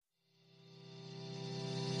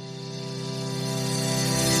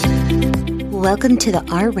Welcome to the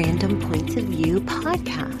Our Random Points of View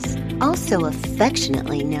podcast, also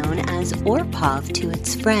affectionately known as ORPOV to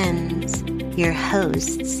its friends. Your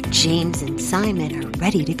hosts, James and Simon, are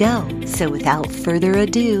ready to go. So without further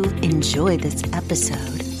ado, enjoy this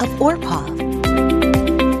episode of ORPOV.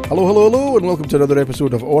 Hello, and welcome to another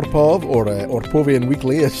episode of ORPOV, or Orpovian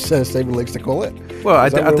Weekly, as Simon likes to call it. Well, I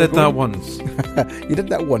did that once. You did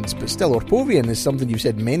that once, but still, Orpovian is something you've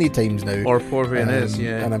said many times now. Orpovian is,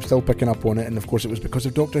 yeah. And I'm still picking up on it, and of course it was because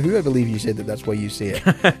of Doctor Who, I believe you said that's why you say it.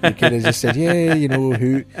 You kind of just said, yeah, you know,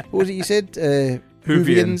 who, what was it you said?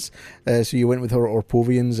 Whovians. So you went with her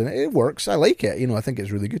Orpovians, and it works. I like it. You know, I think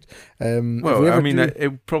it's really good.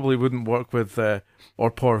 It probably wouldn't work with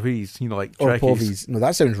Orporvies, you know, like Trekkies. Orpovies. No,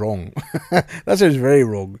 that sounds wrong. That sounds very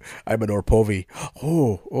wrong. I'm an Orpovi.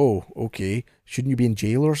 Oh, okay. Shouldn't you be in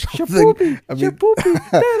jail or something? Shapoopy.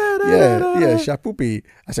 Yeah, Shapoopy.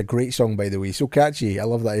 That's a great song, by the way. So catchy. I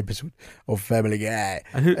love that episode of Family Guy.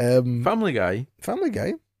 Family Guy? Family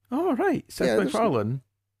Guy. Oh, right. Seth MacFarlane.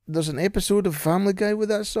 There's an episode of Family Guy with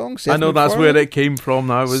that song. I know that's where it came from.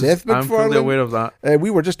 I'm fully aware of that. We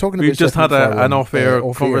were just talking about We've just had an off-air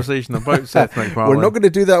conversation about Seth MacFarlane. We're not going to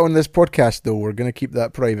do that on this podcast, though. We're going to keep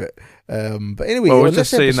that private. But anyway, I was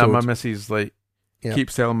just saying that my missus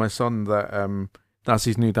keeps telling my son that that's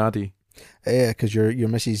his new daddy. Yeah, because your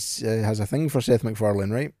missus has a thing for Seth MacFarlane,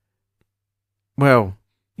 right? Well,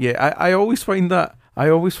 yeah, I always find that.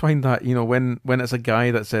 You know, when it's a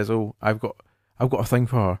guy that says, "Oh, I've got a thing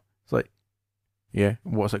for her." It's like, yeah,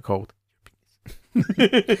 what's it called?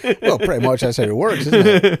 Well, pretty much that's how it works, isn't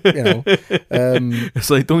it? You know,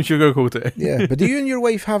 it's like, don't sugarcoat it. Yeah, but do you and your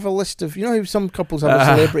wife have a list of, you know how some couples have a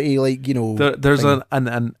celebrity, like, you know, there's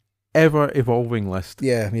an ever evolving list.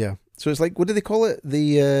 Yeah. So it's like, what do they call it?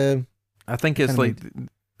 The I think it's like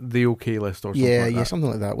the OK list or something. Yeah, something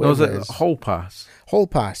like that. Was it Hall Pass? Hall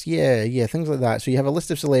Pass, yeah, things like that. So you have a list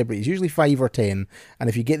of celebrities, usually 5 or 10, and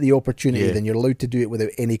if you get the opportunity, then you're allowed to do it without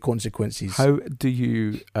any consequences. How do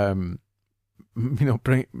you,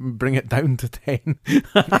 bring it down to 10?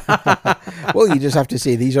 Well, you just have to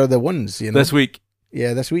say these are the ones. You know, this week.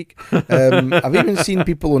 Yeah, this week. I've even seen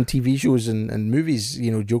people on TV shows and movies, you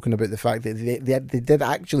know, joking about the fact that they did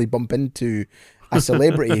actually bump into a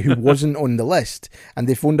celebrity who wasn't on the list, and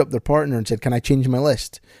they phoned up their partner and said, "Can I change my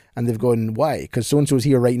list?" And they've gone, "Why? Because so and so's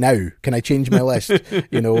here right now. Can I change my list?"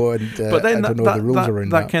 You know, and but then I don't know the rules around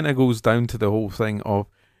that. That kind of goes down to the whole thing of,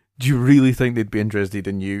 do you really think they'd be interested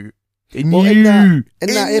in you? In that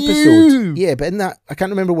episode, yeah, but in that, I can't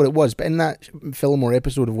remember what it was, but in that film or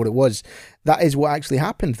episode of what it was, that is what actually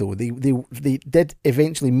happened, though. They did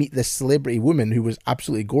eventually meet this celebrity woman who was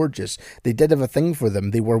absolutely gorgeous. They did have a thing for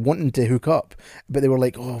them. They were wanting to hook up, but they were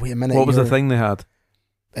like, "Oh, wait a minute." What was the thing they had?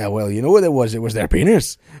 Well, you know what it was? It was their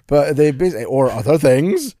penis, but they basically, or other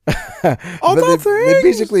things. They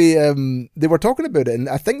basically, they were talking about it, and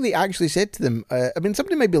I think they actually said to them,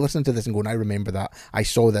 somebody might be listening to this and going, "I remember that, I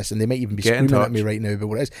saw this," and they might even be screaming at me right now about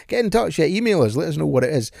what it is. Get in touch, email us, let us know what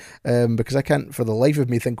it is, because I can't for the life of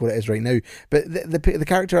me think what it is right now. But the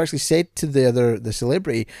character actually said to the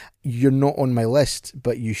celebrity, "You're not on my list,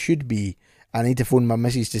 but you should be. I need to phone my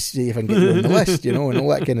missus to see if I can get you on the list," you know, and all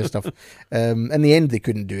that kind of stuff. In the end, they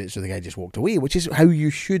couldn't do it, so the guy just walked away, which is how you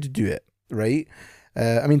should do it, right?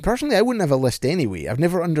 Personally, I wouldn't have a list anyway. I've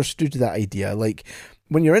never understood that idea. Like,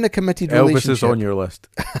 when you're in a committed relationship... Elvis is on your list.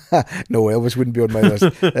 No, Elvis wouldn't be on my list.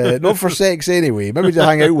 Not for sex anyway. Maybe to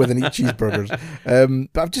hang out with and eat cheeseburgers.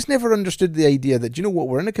 But I've just never understood the idea that, you know what,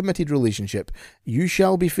 we're in a committed relationship. You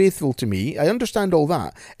shall be faithful to me. I understand all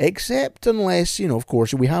that. Except unless, you know, of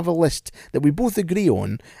course, we have a list that we both agree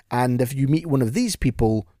on. And if you meet one of these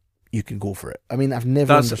people, you can go for it. I mean, I've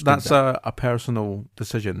never understood that. That's a personal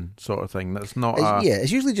decision sort of thing. That's not yeah,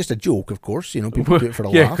 it's usually just a joke, of course. You know, people do it for a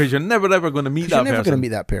laugh. Yeah, because you're never ever going to meet that person. You're never going to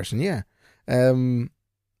meet that person, yeah.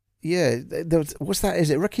 What's that?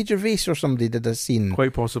 Is it Ricky Gervais or somebody did a scene?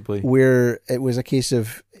 Quite possibly. Where it was a case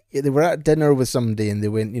of, they were at dinner with somebody and they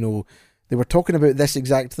went, you know, they were talking about this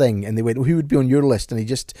exact thing and they went, "Well, who would be on your list?" And he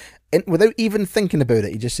just, without even thinking about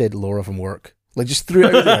it, he just said, "Laura from work." Like, just threw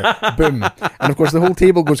it out there. Boom. And of course the whole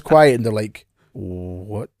table goes quiet and they're like,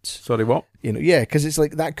 "What?" Sorry, what? You know, yeah, because it's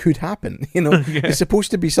like, that could happen. You know, Yeah. It's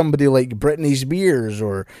supposed to be somebody like Britney Spears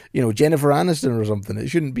or, you know, Jennifer Aniston or something. It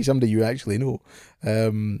shouldn't be somebody you actually know.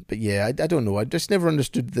 But yeah, I don't know. I just never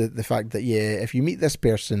understood the fact that, yeah, if you meet this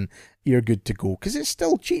person, you're good to go. Because it's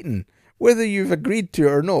still cheating. Whether you've agreed to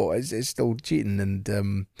it or not, it's still cheating.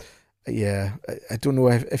 And Yeah, I don't know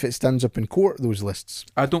if it stands up in court, those lists.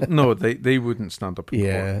 I don't know. They wouldn't stand up in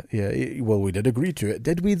court. Yeah. Well, we did agree to it,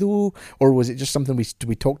 did we? Though, or was it just something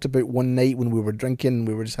we talked about one night when we were drinking?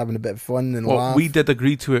 We were just having a bit of fun and laugh. We did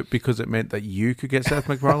agree to it because it meant that you could get Seth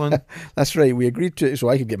MacFarlane. That's right. We agreed to it so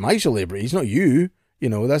I could get my celebrities, not you. You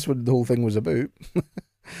know, that's what the whole thing was about.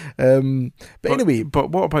 But anyway. But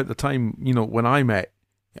what about the time, when I met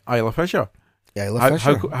Isla Fisher?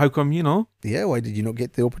 How come, Yeah, why did you not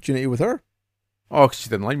get the opportunity with her? Oh, because she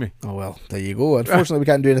didn't like me. Oh, well, there you go. Unfortunately, we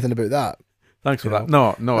can't do anything about that. Thanks for that.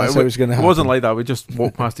 No, that's how it's going to happen. It wasn't like that. We just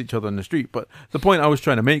walked past each other in the street. But the point I was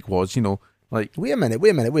trying to make was, like... Wait a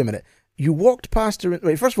minute. You walked past her...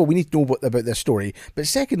 Right, first of all, we need to know about this story. But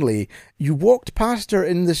secondly, you walked past her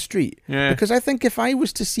in the street. Yeah. Because I think if I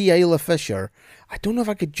was to see Isla Fisher, I don't know if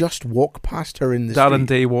I could just walk past her in the street. Darren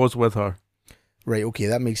Day was with her. Right, okay,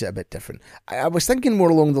 that makes it a bit different. I was thinking more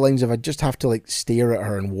along the lines of I'd just have to like stare at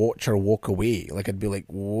her and watch her walk away. Like I'd be like,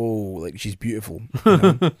 whoa, like she's beautiful.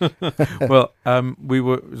 Well,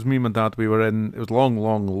 it was me and my dad, it was a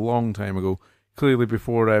long time ago, clearly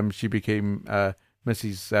before she became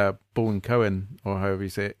Mrs. Bowen Cohen, or however you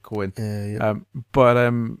say it, Cohen. Yeah.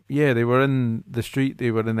 They were in the street, they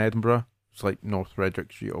were in Edinburgh. It's like North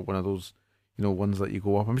Frederick Street or one of those, ones that you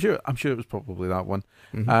go up. I'm sure it was probably that one.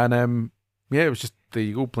 Mm-hmm. And yeah, it was just, there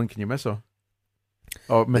you go, blink and you miss her.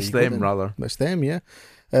 Or miss them, rather. Miss them, yeah.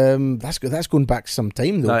 That's going back some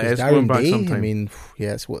time, though. That is going back some time. I mean,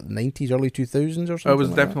 yeah, it's what, 90s, early 2000s or something? It was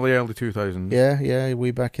definitely early 2000s. Yeah,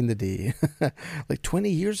 way back in the day. Like 20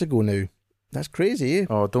 years ago now. That's crazy, eh?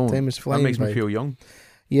 Oh, don't. Time is flying. That makes me feel young.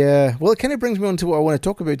 Yeah, well, it kind of brings me on to what I want to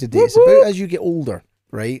talk about today. It's about as you get older,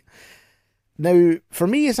 right? Now, for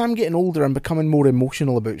me, as I'm getting older, I'm becoming more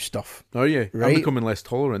emotional about stuff. Oh, yeah. Right? I'm becoming less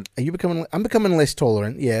tolerant. I'm becoming less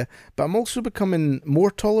tolerant, yeah. But I'm also becoming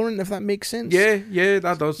more tolerant, if that makes sense. Yeah,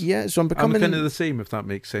 that does. Yeah, so I'm becoming... kind of the same, if that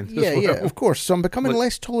makes sense. Yeah, of course. So I'm becoming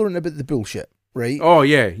less tolerant about the bullshit, right? Oh,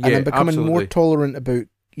 yeah, and I'm becoming absolutely. more tolerant about,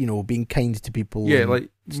 being kind to people and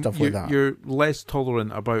stuff like that. You're less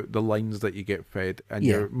tolerant about the lines that you get fed, and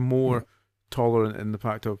you're more tolerant in the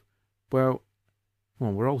fact of, well,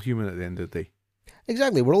 we're all human at the end of the day.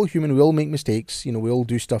 Exactly, we're all human. We all make mistakes. We all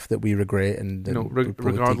do stuff that we regret, and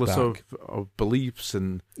regardless of beliefs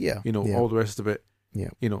and all the rest of it. Yeah,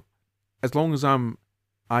 as long as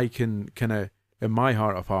I can kind of in my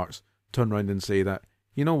heart of hearts turn around and say that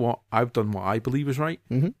what, I've done what I believe is right,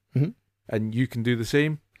 and you can do the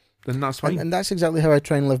same, then that's fine. And that's exactly how I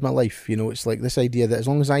try and live my life. It's like this idea that as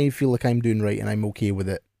long as I feel like I'm doing right and I'm okay with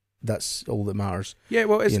it, that's all that matters. Yeah,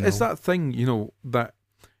 well, it's that thing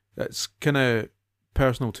that's kind of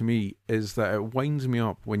personal to me, is that it winds me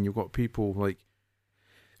up when you've got people like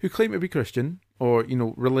who claim to be Christian or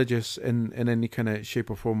religious in any kind of shape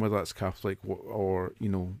or form, whether that's Catholic or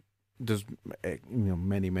there's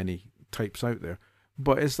many types out there,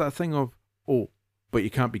 but it's that thing of, oh, but you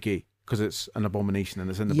can't be gay because it's an abomination and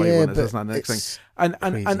it's in the Bible and it's not the next thing, and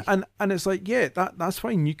it's like, yeah, that's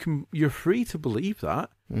fine, you're free to believe that,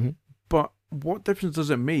 but what difference does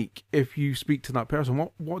it make if you speak to that person?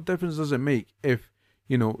 What difference does it make if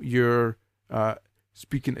you're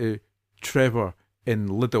speaking to Trevor in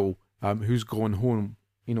Lidl, who's going home,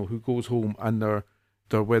 who goes home and they're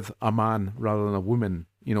with a man rather than a woman?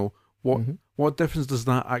 What difference does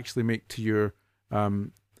that actually make to your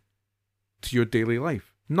daily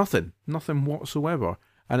life? Nothing whatsoever.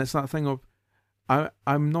 And it's that thing of,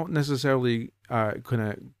 I'm not necessarily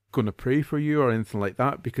gonna pray for you or anything like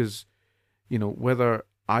that, because whether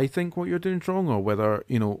I think what you're doing is wrong, or whether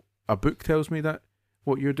a book tells me that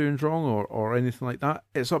what you're doing is wrong, or anything like that,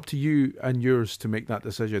 it's up to you and yours to make that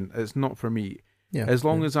decision. It's not for me. Yeah, as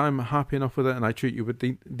long as I'm happy enough with it and I treat you with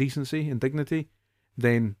decency and dignity,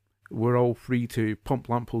 then we're all free to pump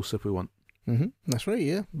lampposts if we want. That's right,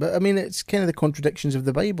 yeah. But I mean, it's kind of the contradictions of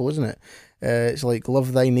the Bible, isn't it? It's like,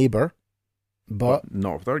 love thy neighbour, but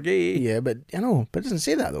not if they're gay. Yeah, but I know, but it doesn't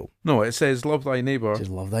say that though. No, it says love thy neighbour. It says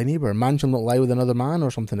love thy neighbour. Man shall not lie with another man,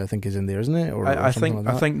 or something. I think is in there, isn't it? I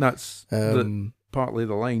think that's partly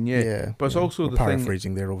the line. Yeah. But it's also the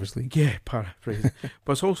paraphrasing there, obviously. Yeah, paraphrasing.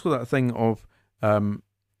 But it's also that thing of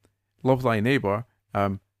love thy neighbour,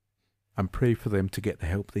 and pray for them to get the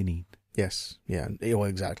help they need. Yes, yeah,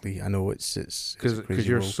 exactly. I know it's because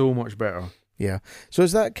you're so much better. Yeah, so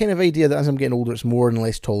it's that kind of idea that as I'm getting older, it's more and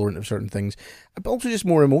less tolerant of certain things, but also just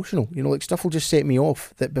more emotional. Like stuff will just set me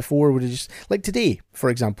off that before would have just, like today, for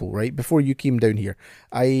example, right before you came down here,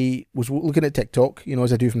 I was looking at TikTok,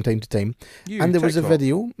 as I do from time to time, and there was a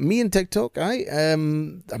video, me and TikTok.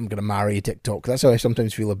 I'm gonna marry TikTok. That's how I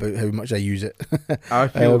sometimes feel about how much I use it. I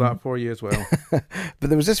feel that for you as well. But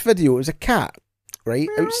there was this video. It was a cat. right,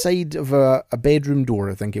 outside of a bedroom door,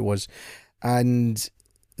 I think it was, and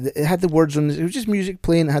it had the words on. It was just music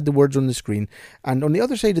playing. It had the words on the screen, and on the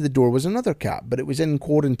other side of the door was another cat, but it was in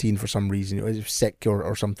quarantine for some reason. It was sick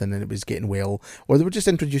or something, and it was getting well, or they were just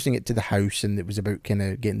introducing it to the house, and it was about kind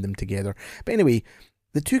of getting them together. But anyway,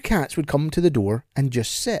 the two cats would come to the door and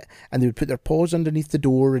just sit, and they would put their paws underneath the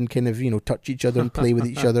door and kind of, touch each other and play with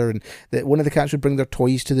each other. And one of the cats would bring their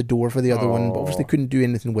toys to the door for the other one, but obviously couldn't do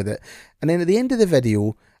anything with it. And then at the end of the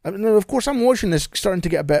video, now, of course, I'm watching this, starting to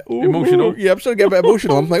get a bit emotional. Yeah, I'm starting to get a bit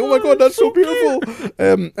emotional. I'm like, oh my God, that's so beautiful.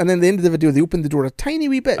 And then at the end of the video, they opened the door a tiny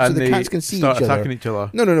wee bit so the cats can see each other. Attacking each other.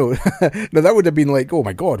 No. No, that would have been like, oh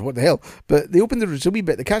my God, what the hell? But they opened the door just a wee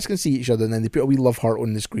bit. The cats can see each other, and then they put a wee love heart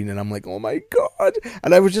on the screen, and I'm like, oh my God.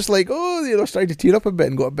 And I was just like, starting to tear up a bit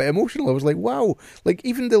and got a bit emotional. I was like, wow, like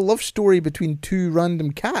even the love story between two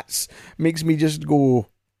random cats makes me just go,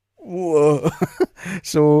 whoa.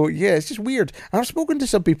 So yeah, it's just weird. I've spoken to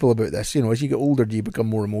some people about this. As you get older, do you become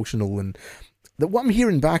more emotional? And what I'm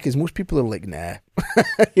hearing back is most people are like, nah.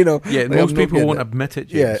 Yeah, like, most people won't admit it,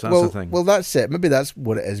 James. Yeah, that's the thing. Well, that's it. Maybe that's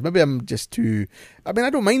what it is. Maybe I'm just too. I mean,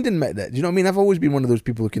 I don't mind admitting it. Do you know what I mean? I've always been one of those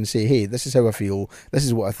people who can say, hey, this is how I feel. This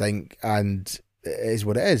is what I think, and it is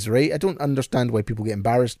what it is, right? I don't understand why people get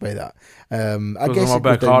embarrassed by that. I guess I'm a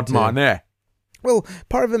big hard man, eh? Well,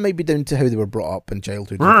 part of it might be down to how they were brought up in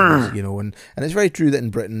childhood, and it's very true that in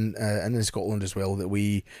Britain and in Scotland as well that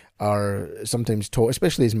we are sometimes taught,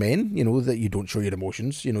 especially as men, that you don't show your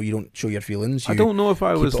emotions, you don't show your feelings. I don't know if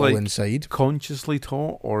I was like inside. Consciously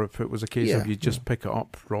taught, or if it was a case of you just pick it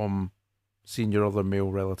up from seeing your other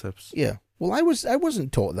male relatives. Yeah. Well, I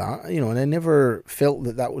wasn't taught that, and I never felt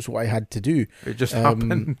that was what I had to do. It just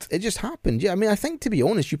happened. It just happened. Yeah, I mean, I think, to be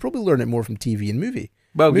honest, you probably learn it more from TV and movies,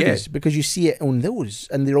 yes, because you see it on those,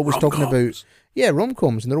 and they're always talking about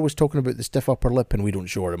rom-coms, and they're always talking about the stiff upper lip, and we don't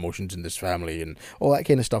show our emotions in this family, and all that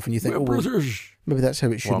kind of stuff. And you think, maybe that's how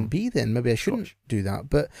it shouldn't be. Then maybe I shouldn't do that.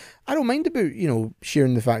 But I don't mind about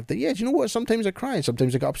sharing the fact that do you know what? Sometimes I cry, and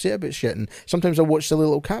sometimes I get upset about shit, and sometimes I watch silly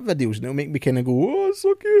little cat videos, and it'll make me kind of go, oh, it's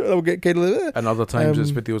so cute. And I'll get kind of like that. And other times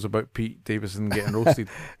it's videos about Pete Davidson getting roasted.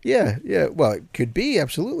 Yeah. Well, it could be,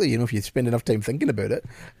 absolutely. If you spend enough time thinking about it.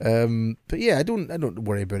 But yeah, I don't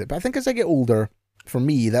worry about it. But I think as I get older, for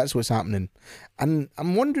me, that's what's happening. And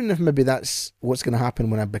I'm wondering if maybe that's what's going to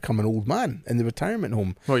happen when I become an old man in the retirement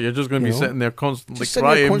home. Well, you're just going to be sitting there constantly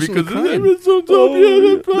crying because this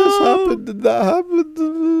happened and that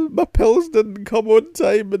happened. My pills didn't come on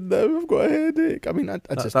time and now I've got a headache. I mean, I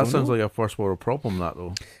just that sounds like a first world problem, that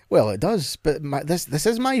though. Well, it does, but this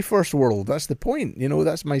is my first world. That's the point.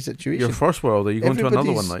 That's my situation. Your first world? Are you going to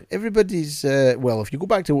another one? Like everybody's. Well, if you go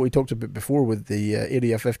back to what we talked about before with the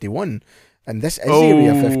Area 51. And this is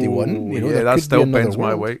Area 51. That still bends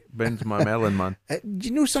my way, bends my melon, man. Do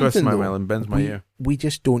you know something? Twists my melon, bends my ear. We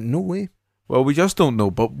just don't know, eh? Well, we just don't know.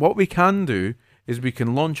 But what we can do is we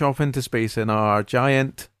can launch off into space in our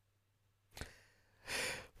giant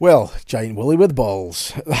Willy with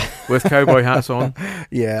balls, with cowboy hats on.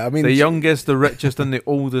 Yeah, I mean, the youngest, the richest, and the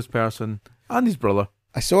oldest person, and his brother.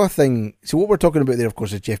 I saw a thing. So what we're talking about there, of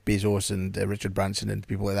course, is Jeff Bezos and Richard Branson and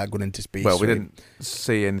people like that going into space. Well, we didn't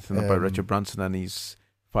say anything about Richard Branson and his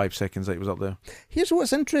 5 seconds that he was up there. Here's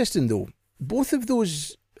what's interesting, though. Both of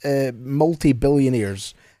those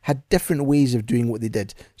multi-billionaires had different ways of doing what they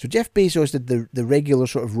did. So Jeff Bezos did the regular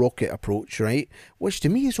sort of rocket approach, right? Which to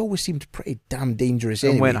me has always seemed pretty damn dangerous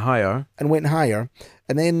anyway. And went higher.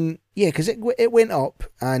 And then, because it went up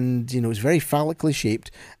and, it was very phallically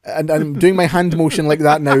shaped. And I'm doing my hand motion like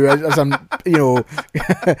that now as I'm,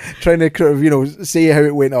 trying to kind of, say how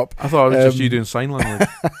it went up. I thought it was just you doing sign language.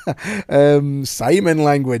 Simon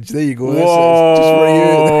language. There you go.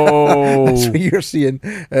 Whoa. That's what you're seeing.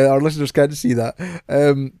 Our listeners can't see that.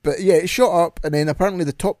 But yeah, it shot up and then apparently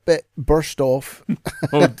the top bit burst off.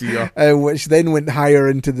 Oh dear. Which then went higher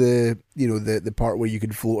into the part where you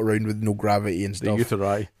could float around with no gravity and stuff. The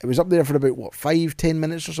Uteri. It was up there for about 5-10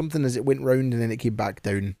 minutes or something as it went round, and then it came back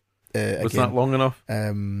down. Was that long enough?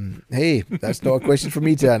 Hey, that's not a question for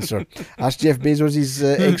me to answer. Ask Jeff Bezos'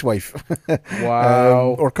 ex-wife.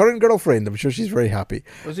 Wow. Or current girlfriend. I'm sure she's very happy.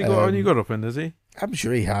 Has he got a new girlfriend, is he? I'm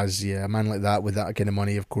sure he has, yeah. A man like that with that kind of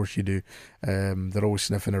money, of course you do. They're always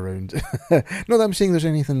sniffing around. Not that I'm saying there's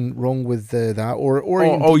anything wrong with that, or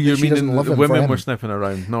you mean the women were sniffing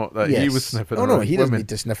around, not that he was sniffing around. No, he doesn't need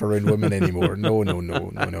to sniff around women anymore. No.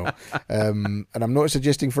 And I'm not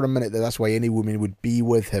suggesting for a minute that that's why any woman would be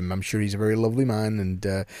with him. I'm sure he's a very lovely man, and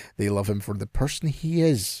they love him for the person he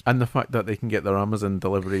is. And the fact that they can get their Amazon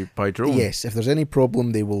delivery by drone. Yes, if there's any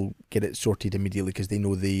problem, they will get it sorted immediately because they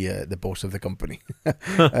know the boss of the company.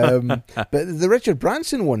 But the Richard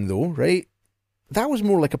Branson one, though, right? that was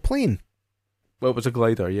more like a plane. Well, it was a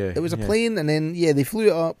glider, yeah. It was a plane, and then, they flew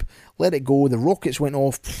it up, let it go, the rockets went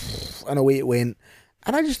off, and away it went.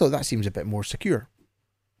 And I just thought that seems a bit more secure.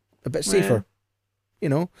 A bit safer. You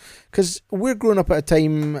know? Because we're growing up at a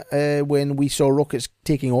time when we saw rockets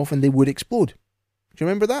taking off and they would explode. Do you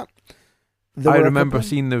remember that? I remember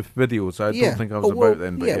seeing the videos. I don't think I was about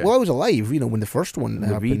then. But well, I was alive, when the first one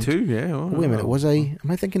happened. V2, yeah. Oh, wait a minute, was I? Am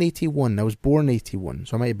I thinking 81? I was born 81,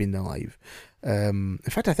 so I might have been alive. In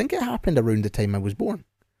fact, I think it happened around the time I was born.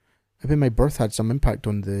 I mean, my birth had some impact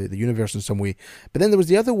on the universe in some way. But then there was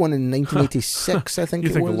the other one in 1986, I think it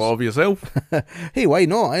was. You think a lot of yourself? Hey, why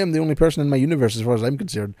not? I am the only person in my universe as far as I'm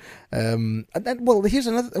concerned. Well, here's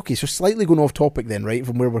another... Okay, so slightly going off topic then, right,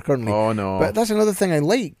 from where we're currently... Oh, no. But that's another thing I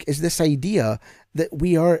like, is this idea that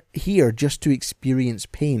we are here just to experience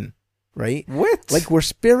pain. Right? What? Like we're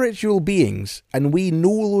spiritual beings and we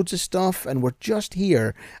know loads of stuff and we're just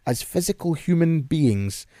here as physical human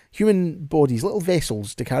beings, human bodies, little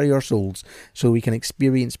vessels to carry our souls so we can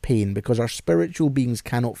experience pain because our spiritual beings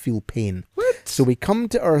cannot feel pain. What? So we come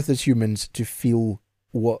to Earth as humans to feel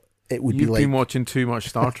what it would be like. You've been watching too much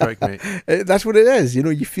Star Trek, mate. That's what it is.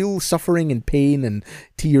 You feel suffering and pain and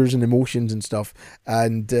tears and emotions and stuff.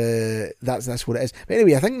 And that's what it is. But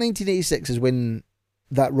anyway, I think 1986 is when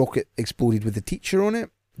that rocket exploded with the teacher on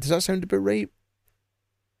it. Does that sound about right?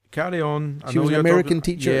 Carry on. She was an American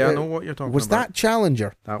teacher. Yeah, I know what you're talking about. Was that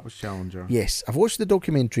Challenger? That was Challenger. Yes, I've watched the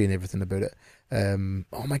documentary and everything about it.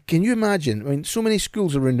 Can you imagine? I mean, so many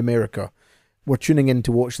schools around America were tuning in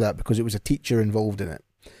to watch that because it was a teacher involved in it.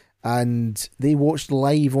 And they watched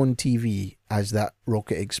live on TV as that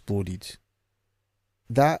rocket exploded.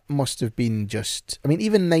 That must have been just... I mean,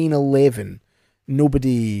 even 9/11,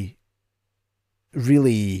 nobody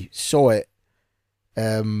really saw it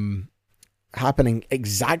happening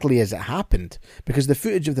exactly as it happened because the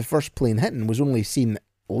footage of the first plane hitting was only seen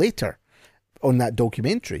later on that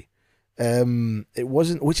documentary. It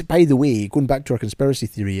wasn't, which by the way, going back to our conspiracy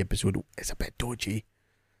theory episode, it's a bit dodgy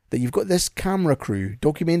that you've got this camera crew,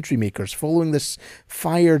 documentary makers, following this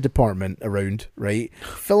fire department around, right,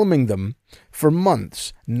 filming them for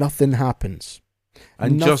months. Nothing happens.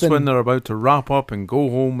 And just when they're about to wrap up and go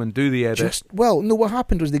home and do the edit. What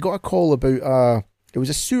happened was they got a call about, it was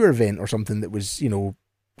a sewer vent or something that was,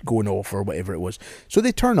 going off or whatever it was. So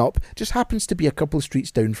they turn up, just happens to be a couple of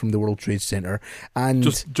streets down from the World Trade Center. And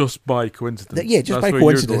just by coincidence. Just by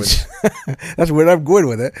coincidence. That's where I'm going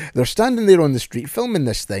with it. They're standing there on the street filming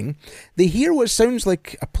this thing. They hear what sounds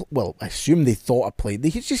like, I assume they thought a plane. They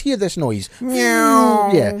just hear this noise.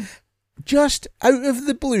 Meow. Yeah. Just out of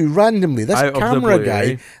the blue, randomly, this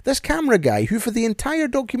camera guy, who for the entire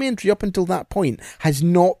documentary up until that point has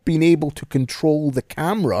not been able to control the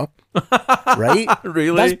camera, right?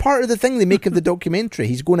 Really? That's part of the thing they make of the documentary.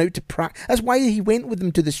 He's going out to practice. That's why he went with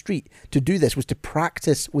them to the street to do this, was to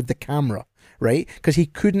practice with the camera, right? Because he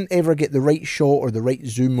couldn't ever get the right shot or the right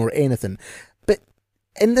zoom or anything. But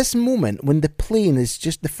in this moment, when the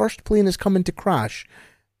first plane is coming to crash,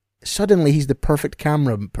 suddenly he's the perfect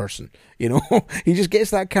camera person, he just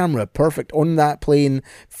gets that camera perfect on that plane,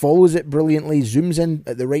 follows it brilliantly, zooms in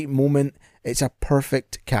at the right moment. It's a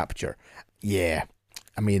perfect capture. Yeah.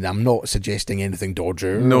 I mean, I'm not suggesting anything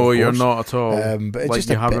dodgy. No, you're not at all. But it's like just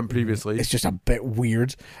you haven't previously. It's just a bit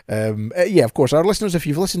weird. Of course, our listeners, if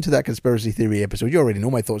you've listened to that conspiracy theory episode, you already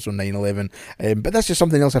know my thoughts on 9/11. But that's just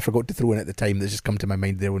something else I forgot to throw in at the time that's just come to my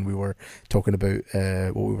mind there when we were talking about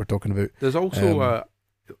what we were talking about. There's also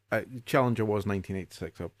Challenger was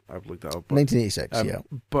 1986. I've looked that up. 1986, yeah.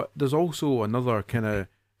 But there's also another kind of,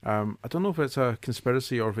 I don't know if it's a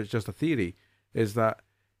conspiracy or if it's just a theory, is that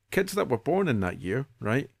kids that were born in that year,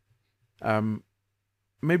 right?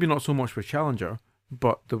 Maybe not so much with Challenger,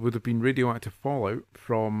 but there would have been radioactive fallout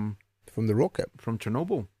from the rocket, from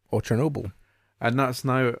Chernobyl. Oh, Chernobyl. And that's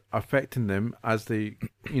now affecting them as they,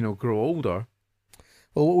 grow older.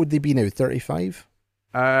 Well, what would they be now? 35?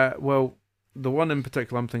 Well, the one in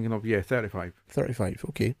particular I'm thinking of, 35. 35,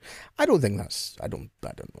 okay. I don't think I don't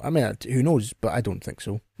know. I mean, who knows, but I don't think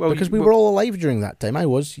so. Well, because we were all alive during that time. I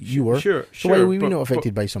was, you were. Sure. So why were we not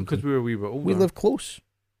affected by something? Because we were a wee bit older. We lived close.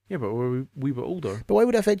 Yeah, but we were a wee bit older. But why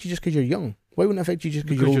would it affect you just because you're young? Why wouldn't it affect you just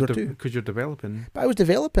because you're older too? Because you're developing. But I was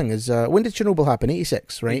developing when did Chernobyl happen?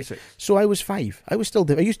 86, right? 86. So I was 5. I was still...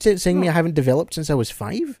 Are you saying me I haven't developed since I was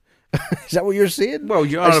 5? Is that what you're saying? Well,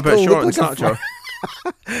 you are a bit short in stature.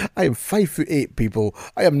 I am 5'8", people.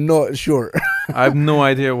 I am not short. I have no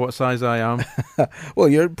idea what size I am. Well,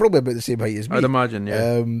 you're probably about the same height as me. I'd imagine,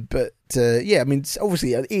 yeah. Yeah, I mean,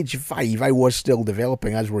 obviously at age 5, I was still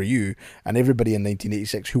developing, as were you, and everybody in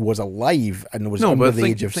 1986 who was alive and was under the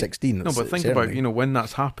age of 16. No, but think about, when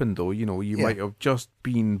that's happened, though, you might have just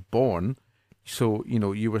been born, so,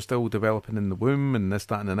 you were still developing in the womb and this,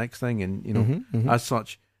 that, and the next thing, and, as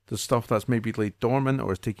such, the stuff that's maybe laid dormant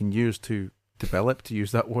or is taking years to develop, to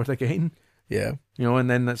use that word again. Yeah. And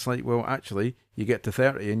then it's like, well, actually, you get to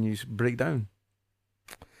 30 and you break down.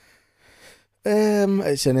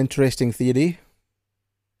 It's an interesting theory.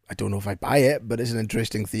 I don't know if I buy it, but it's an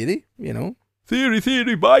interesting theory,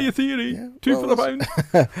 Theory, buy your theory. Yeah, 2 for a pound.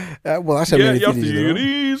 Well, that's how many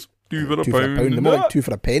theories. 2 for a pound. They're more like 2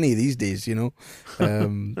 for a penny these days,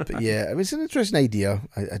 But yeah, I mean, it's an interesting idea.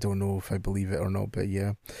 I don't know if I believe it or not, but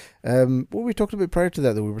yeah. What were we talking about prior to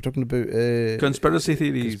that, though? We were talking about conspiracy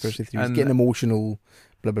theories, and getting emotional,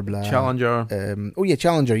 blah blah blah. Challenger.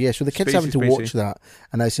 Challenger. Yeah. So the kids having to watch that,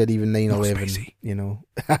 and I said even 9/11.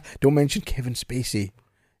 Don't mention Kevin Spacey.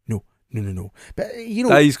 No. But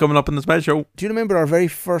he's coming up in the special. Do you remember our very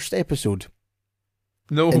first episode?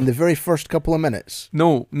 No. In the very first couple of minutes?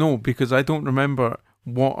 No, because I don't remember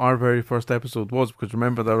what our very first episode was, because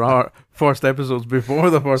remember, there are first episodes before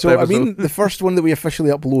the first episode. So, I mean, the first one that we officially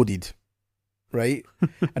uploaded, right?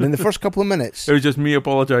 And in the first couple of minutes... It was just me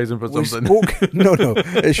apologising for something. No,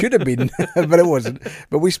 it should have been, but it wasn't.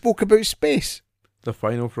 But we spoke about space. The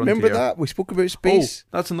final frontier. Remember that? We spoke about space.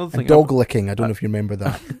 Oh, that's another thing. And dog licking. I don't know if you remember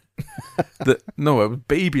that. No, it was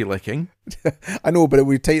baby licking. I know, but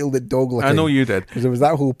we titled it dog licking. I know you did. Because there was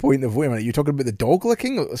that whole point of, wait a minute, you talking about the dog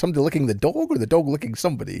licking? Or somebody licking the dog, or the dog licking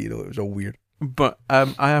somebody? It was all weird. But I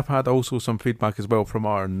have had also some feedback as well from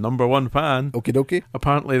our number one fan. Okie dokie.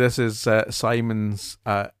 Apparently this is Simon's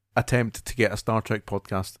attempt to get a Star Trek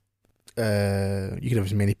podcast. You can have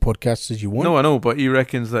as many podcasts as you want. No, I know, but he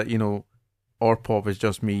reckons that, Orpov is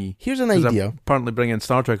just me. Here's an idea. I'm apparently bringing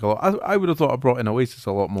Star Trek a lot. I would have thought I brought in Oasis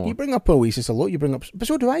a lot more. You bring up Oasis a lot. But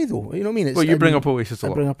so do I, though. You know what I mean? Well, you bring up Oasis a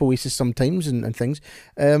lot. I bring up Oasis sometimes and things.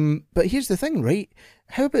 But here's the thing, right?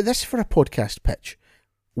 How about this for a podcast pitch?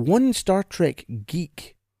 One Star Trek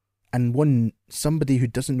geek and one somebody who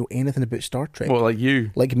doesn't know anything about Star Trek. Well, like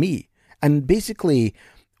you. Like me. And basically,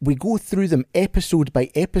 we go through them episode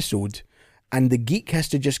by episode, and the geek has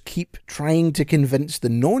to just keep trying to convince the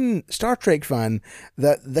non-Star Trek fan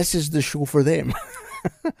that this is the show for them.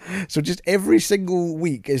 So just every single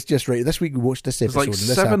week, it's just, right, this week we watched this episode. It's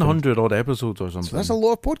like 700 odd episodes or something. So that's a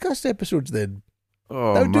lot of podcast episodes then.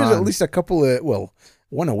 Oh, that would do at least a couple of,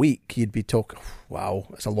 one a week. You'd be talking, wow,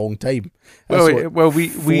 that's a long time. That's we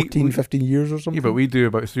 15 years or something. Yeah, but we do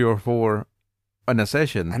about 3 or 4 in a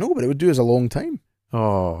session. I know, but it would do as a long time.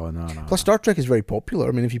 Oh, no. Plus, Star Trek is very popular.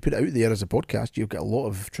 I mean, if you put it out there as a podcast, you'll get a lot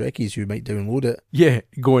of Trekkies who might download it. Yeah,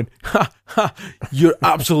 going, you're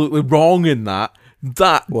absolutely wrong in that.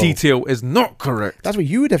 That detail is not correct. That's what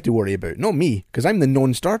you would have to worry about, not me, because I'm the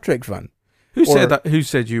non-Star Trek fan. Who said that? Who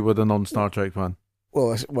said you were the non-Star Trek fan?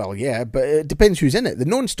 Well, yeah, but it depends who's in it. The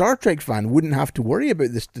non-Star Trek fan wouldn't have to worry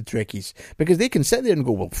about the Trekkies, because they can sit there and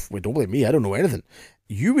go, well, don't blame me, I don't know anything.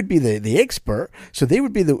 You would be the expert, so they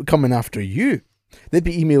would be coming after you. They'd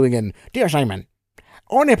be emailing in, dear Simon,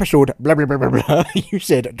 on episode blah blah blah blah blah, you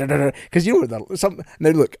said because you know that. Now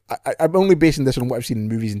look, I'm only basing this on what I've seen in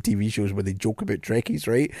movies and TV shows where they joke about Trekkies,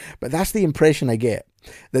 right? But that's the impression I get,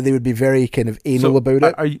 that they would be very kind of anal about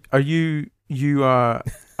it. Are you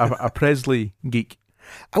a Presley geek?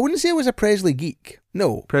 I wouldn't say I was a Presley geek.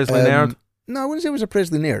 No, Presley nerd. No, I wouldn't say I was a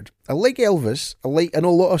Presley nerd. I like Elvis. I know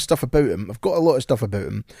a lot of stuff about him. I've got a lot of stuff about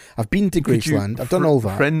him. I've been to Graceland. I've done all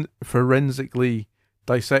that. Forensically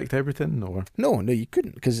dissect everything, or no, you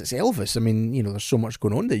couldn't, because it's Elvis. I mean, there's so much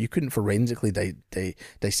going on there. You couldn't forensically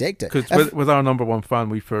dissect it. Because with our number one fan,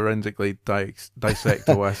 we forensically dissect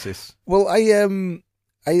Oasis. Well,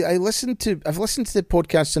 I've listened to the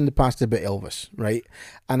podcasts in the past about Elvis, right?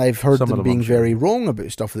 And I've heard them being very wrong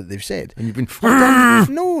about stuff that they've said. And you've been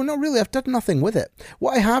no, not really. I've done nothing with it.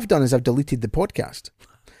 What I have done is I've deleted the podcast.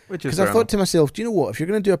 Because I thought to myself, do you know what? If you're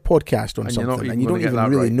going to do a podcast on something and you don't even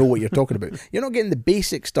really know what you're talking about, you're not getting the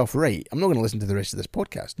basic stuff right. I'm not going to listen to the rest of this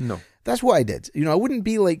podcast. No. That's what I did. I wouldn't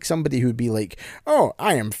be like somebody who'd be like, oh,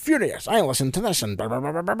 I am furious. I listen to this and blah, blah,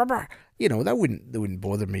 blah, blah, blah, blah. That wouldn't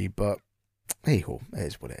bother me, but hey ho, it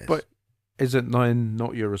is what it is. But is it then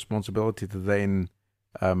not your responsibility to then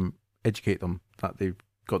educate them that they've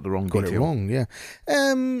got the wrong detail? Got it wrong, yeah.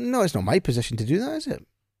 No, it's not my position to do that, is it?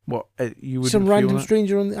 What you would some random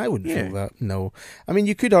stranger on I wouldn't feel that. No, I mean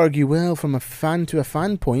you could argue, well, from a fan to a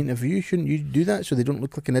fan point of view, shouldn't you do that so they don't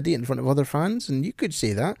look like an idiot in front of other fans? And you could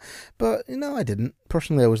say that, but I didn't.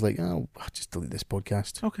 Personally, I was like, oh, I'll just delete this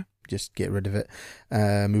podcast. Okay, just get rid of it,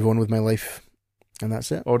 move on with my life, and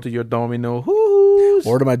that's it. Order your Domino's.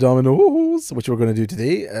 Order my Domino's, which we're going to do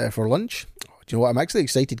today for lunch. Do you know what? I'm actually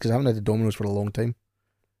excited because I haven't had a Domino's for a long time.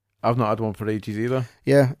 I've not had one for ages either.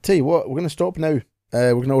 Yeah, tell you what, we're going to stop now.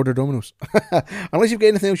 We're going to order Domino's. Unless you've got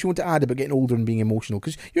anything else you want to add about getting older and being emotional.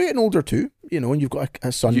 Because you're getting older too, and you've got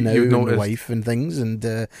a son now and a wife and things. And,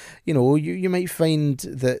 you might find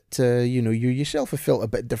that, you yourself have felt a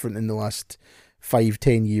bit different in the last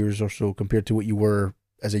 5-10 years or so compared to what you were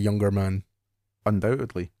as a younger man.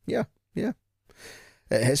 Undoubtedly. Yeah. It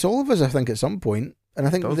hits all of us, I think, at some point. And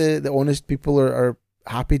I think the honest people are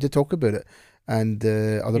happy to talk about it. And other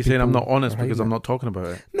You're people saying I'm not honest because I'm not talking about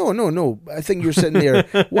it? No. I think you're sitting there.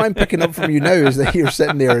 What I'm picking up from you now is that you're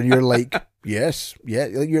sitting there and you're like, yes, yeah.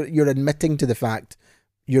 You're admitting to the fact.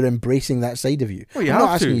 You're embracing that side of you. Well, I'm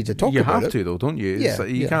not asking you to talk about it. You have to, though, don't you?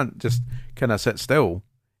 You can't just kind of sit still.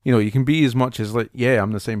 You can be as much as like, yeah,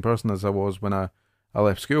 I'm the same person as I was when I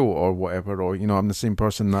left school or whatever, or, I'm the same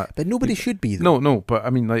person that... But nobody should be, though. No, but I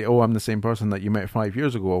mean, like, I'm the same person that you met 5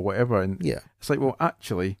 years ago or whatever. And it's like, well,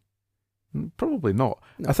 actually... Probably not.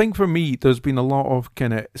 No. I think for me, there's been a lot of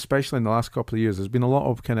kind of, especially in the last couple of years, there's been a lot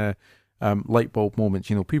of kind of light bulb moments.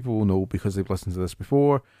 People will know because they've listened to this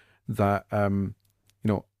before that, I'll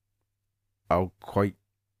quite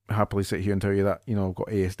happily sit here and tell you that, I've got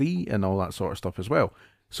ASD and all that sort of stuff as well.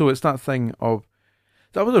 So it's that thing of,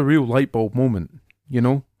 that was a real light bulb moment,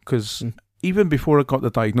 because even before I got the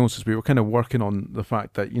diagnosis, we were kind of working on the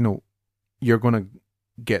fact that, you're going to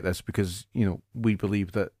get this because we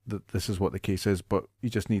believe that this is what the case is, but you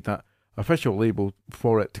just need that official label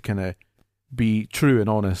for it to kind of be true and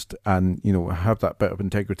honest and have that bit of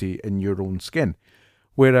integrity in your own skin.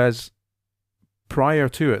 Whereas prior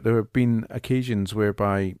to it, there have been occasions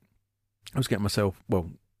whereby I was getting myself,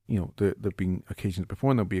 there've been occasions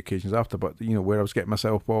before and there'll be occasions after, but where I was getting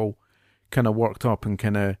myself all kind of worked up and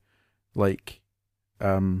kind of like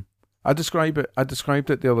I described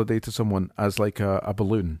it the other day to someone as like a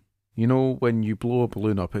balloon. When you blow a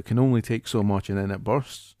balloon up, it can only take so much and then it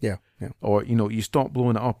bursts. Yeah. Or, you stop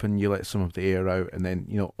blowing it up and you let some of the air out and then,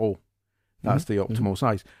 that's the optimal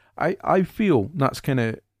size. I feel that's kind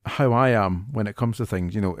of how I am when it comes to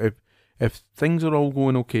things. If things are all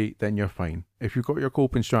going okay, then you're fine. If you've got your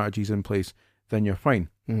coping strategies in place, then you're fine.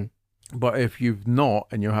 But if you've not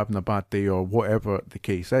and you're having a bad day or whatever the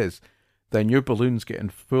case is, then your balloon's getting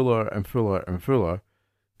fuller and fuller and fuller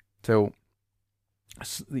till,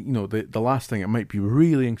 the last thing, it might be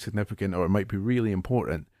really insignificant or it might be really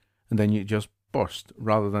important, and then you just burst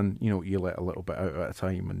rather than, you let a little bit out at a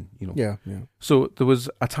time and, Yeah. So there was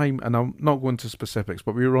a time, and I'm not going to specifics,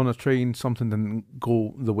 but we were on a train, something didn't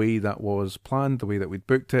go the way that was planned, the way that we'd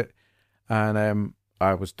booked it, and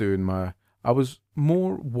I was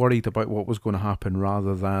more worried about what was going to happen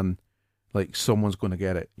rather than, like, someone's going to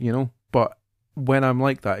get it, But when I'm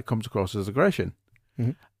like that, it comes across as aggression.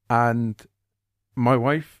 And my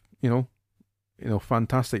wife,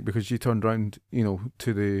 fantastic, because she turned around,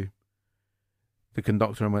 to the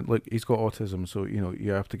conductor and went, look, he's got autism, so,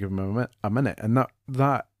 you have to give him a minute. And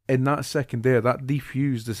that in that second there, that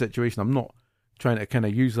defused the situation. I'm not trying to kind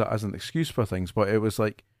of use that as an excuse for things, but it was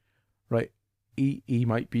like, right, he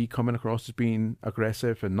might be coming across as being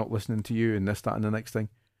aggressive and not listening to you and this, that, and the next thing.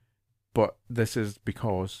 But this is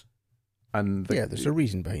because... And there's a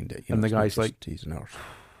reason behind it. And the guy's like, he's an arse.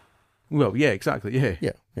 Well, yeah, exactly, yeah.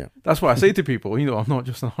 Yeah. That's what I say to people, I'm not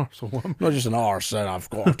just an arsehole. I'm not just an arse, and I've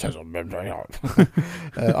got autism.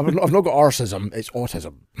 I've not got arsism, it's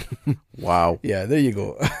autism. Wow. Yeah, there you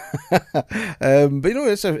go. But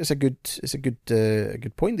it's a good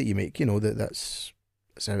point that you make. That's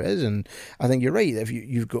how it is, and I think you're right. If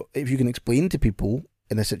you can explain to people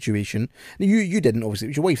in a situation, you didn't, obviously, it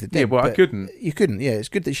was your wife that did. Yeah, but I couldn't. You couldn't. Yeah, it's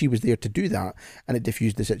good that she was there to do that, and it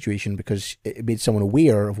diffused the situation because it made someone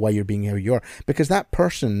aware of why you're being how you are. Because that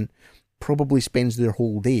person probably spends their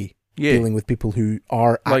whole day dealing with people who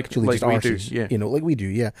are actually just arses, like we do,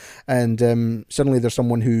 yeah. And suddenly there's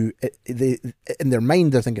someone who, in their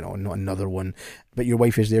mind, they're thinking, oh, not another one. But your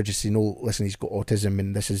wife is there just saying, oh, listen, he's got autism,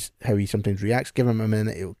 and this is how he sometimes reacts. Give him a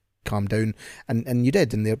minute, it'll calm down, and you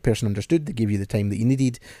did, and the person understood. They gave you the time that you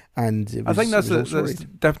needed, and I think that's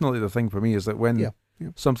definitely the thing for me, is that when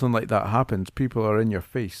something like that happens, people are in your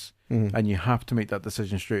face, and you have to make that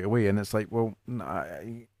decision straight away, and it's like, well, no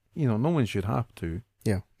one should have to.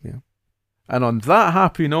 Yeah. And on that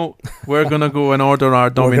happy note, we're going to go and order our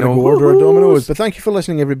domino. We're going to go order our dominoes. But thank you for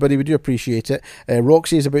listening, everybody. We do appreciate it.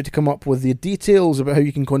 Roxy is about to come up with the details about how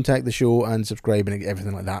you can contact the show and subscribe and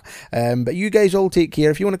everything like that. But you guys all take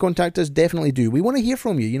care. If you want to contact us, definitely do. We want to hear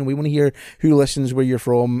from you. You know, we want to hear who listens, where you're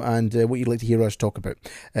from, and what you'd like to hear us talk about.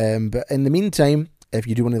 But in the meantime, if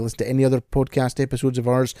you do want to listen to any other podcast episodes of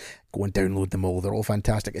ours, go and download them all. They're all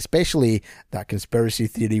fantastic, especially that conspiracy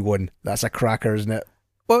theory one. That's a cracker, isn't it?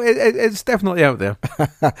 Well, it's definitely out there.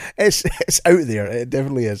 It's out there. It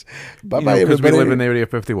definitely is. Bye-bye, because we everybody. live in Area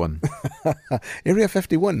 51. Area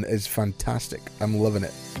 51 is fantastic. I'm loving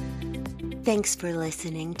it. Thanks for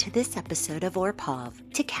listening to this episode of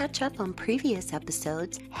ORPOV. To catch up on previous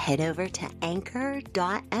episodes, head over to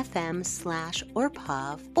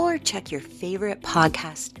anchor.fm/ORPOV or check your favorite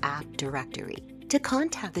podcast app directory. To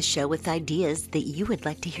contact the show with ideas that you would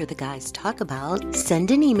like to hear the guys talk about,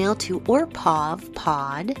 send an email to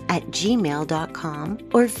orpovpod@gmail.com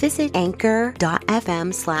or visit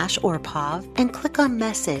anchor.fm/orpov and click on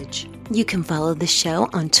message. You can follow the show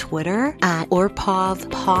on Twitter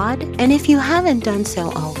 @orpovpod, and if you haven't done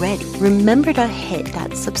so already, remember to hit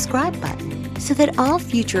that subscribe button so that all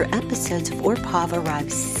future episodes of ORPOV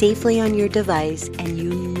arrive safely on your device and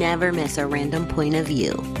you never miss a random point of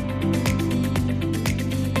view.